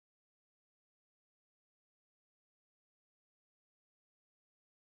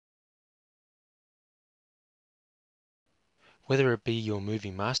Whether it be your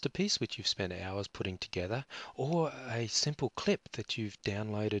movie masterpiece, which you've spent hours putting together, or a simple clip that you've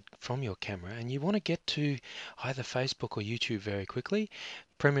downloaded from your camera and you want to get to either Facebook or YouTube very quickly,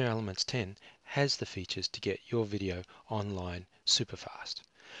 Premiere Elements 10 has the features to get your video online super fast.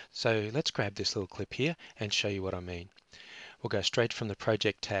 So let's grab this little clip here and show you what I mean. We'll go straight from the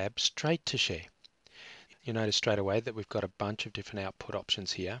Project tab straight to Share. You'll notice straight away that we've got a bunch of different output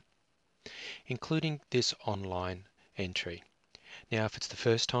options here, including this online entry. Now, if it's the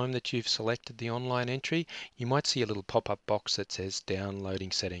first time that you've selected the online entry, you might see a little pop-up box that says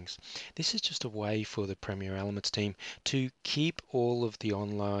Downloading Settings. This is just a way for the Premiere Elements team to keep all of the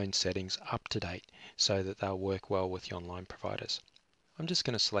online settings up to date so that they'll work well with the online providers. I'm just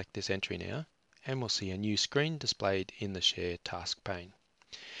going to select this entry now, and we'll see a new screen displayed in the Share task pane.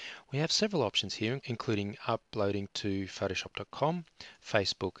 We have several options here, including uploading to Photoshop.com,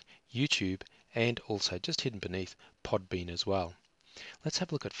 Facebook, YouTube, and also just hidden beneath Podbean as well. Let's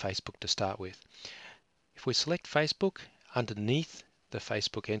have a look at Facebook to start with. If we select Facebook, underneath the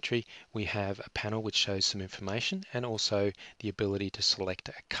Facebook entry, we have a panel which shows some information and also the ability to select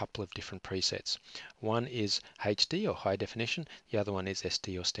a couple of different presets. One is HD or high definition, the other one is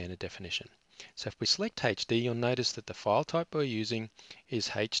SD or standard definition. So if we select HD, you'll notice that the file type we're using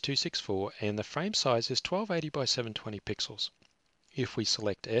is H.264 and the frame size is 1280 by 720 pixels. If we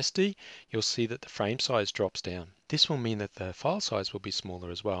select SD, you'll see that the frame size drops down. This will mean that the file size will be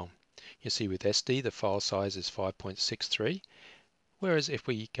smaller as well. You see with SD the file size is 5.63, whereas if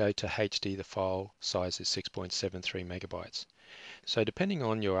we go to HD the file size is 6.73 megabytes. So depending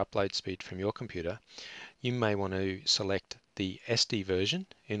on your upload speed from your computer, you may want to select the SD version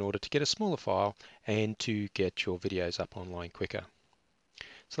in order to get a smaller file and to get your videos up online quicker.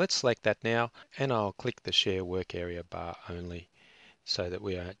 So let's select that now, and I'll click the Share Work Area bar only so that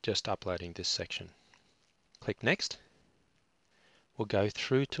we are just uploading this section. Click Next. We'll go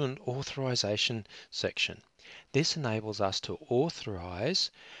through to an authorization section. This enables us to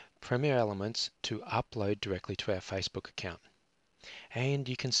authorize Premiere Elements to upload directly to our Facebook account. And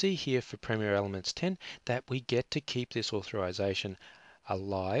you can see here for Premiere Elements 10 that we get to keep this authorization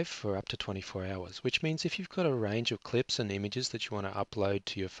alive for up to 24 hours, which means if you've got a range of clips and images that you want to upload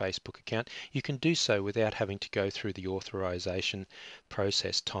to your Facebook account, you can do so without having to go through the authorization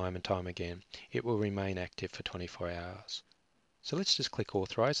process time and time again. It will remain active for 24 hours. So let's just click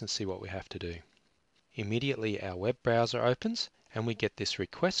Authorize and see what we have to do. Immediately our web browser opens and we get this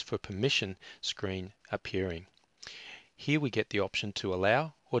Request for Permission screen appearing. Here we get the option to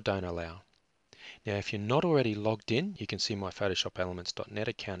allow or don't allow. Now if you're not already logged in, you can see my photoshopelements.net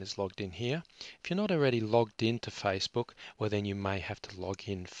account is logged in here. If you're not already logged into Facebook, well then you may have to log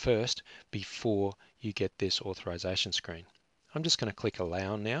in first before you get this authorization screen. I'm just going to click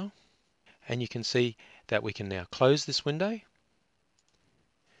Allow now, and you can see that we can now close this window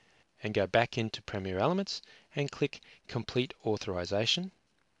and go back into Premiere Elements and click Complete Authorization.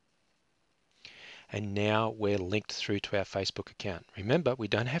 And now we're linked through to our Facebook account. Remember, we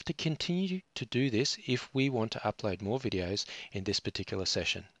don't have to continue to do this if we want to upload more videos in this particular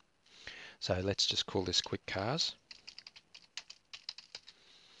session. So let's just call this Quick Cars.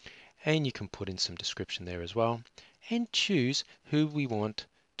 And you can put in some description there as well and choose who we want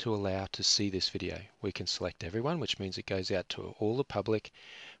to allow to see this video. We can select everyone, which means it goes out to all the public,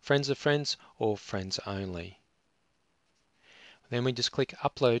 friends of friends, or friends only. Then we just click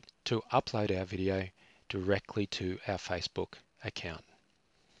Upload to upload our video directly to our Facebook account.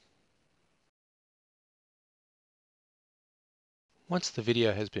 Once the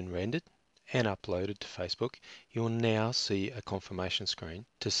video has been rendered and uploaded to Facebook, you'll now see a confirmation screen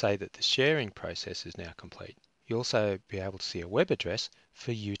to say that the sharing process is now complete. You'll also be able to see a web address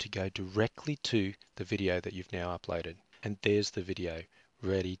for you to go directly to the video that you've now uploaded. And there's the video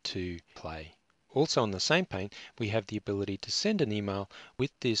ready to play. Also on the same pane, we have the ability to send an email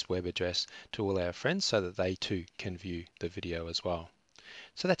with this web address to all our friends so that they too can view the video as well.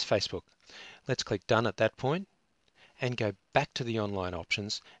 So that's Facebook. Let's click Done at that point and go back to the online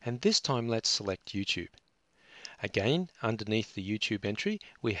options, and this time let's select YouTube. Again, underneath the YouTube entry,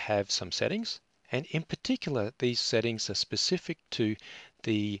 we have some settings, and in particular, these settings are specific to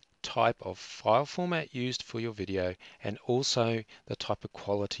the type of file format used for your video and also the type of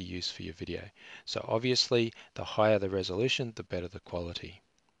quality used for your video. So obviously, the higher the resolution, the better the quality.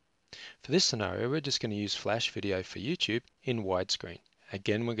 For this scenario, we're just going to use Flash Video for YouTube in widescreen.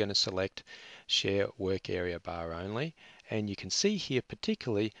 Again, we're going to select Share Work Area bar only, and you can see here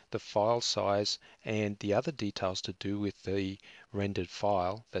particularly the file size and the other details to do with the rendered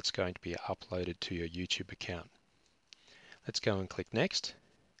file that's going to be uploaded to your YouTube account. Let's go and click Next,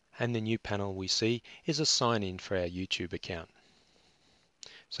 and the new panel we see is a sign in for our YouTube account.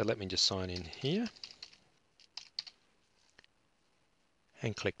 So let me just sign in here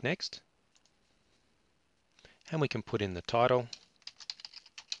and click next, and we can put in the title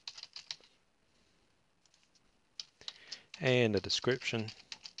and a description,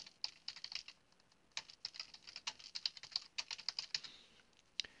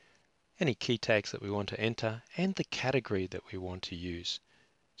 any key tags that we want to enter, and the category that we want to use.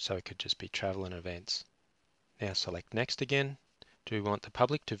 So it could just be travel and events. Now select next again. Do we want the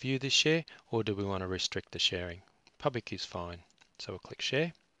public to view this share, or do we want to restrict the sharing? Public is fine. So we'll click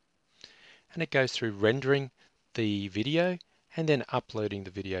share, and it goes through rendering the video and then uploading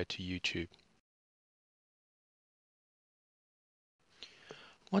the video to YouTube.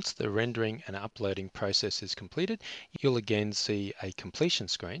 Once the rendering and uploading process is completed, you'll again see a completion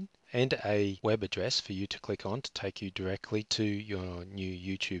screen and a web address for you to click on to take you directly to your new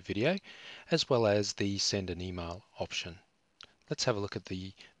YouTube video, as well as the send an email option. Let's have a look at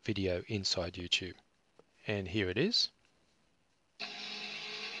the video inside YouTube. And here it is.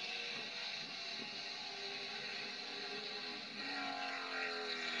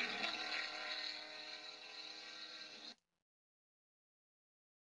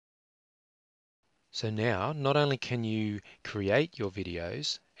 So now, not only can you create your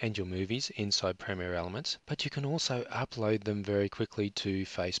videos and your movies inside Premiere Elements, but you can also upload them very quickly to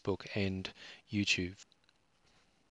Facebook and YouTube.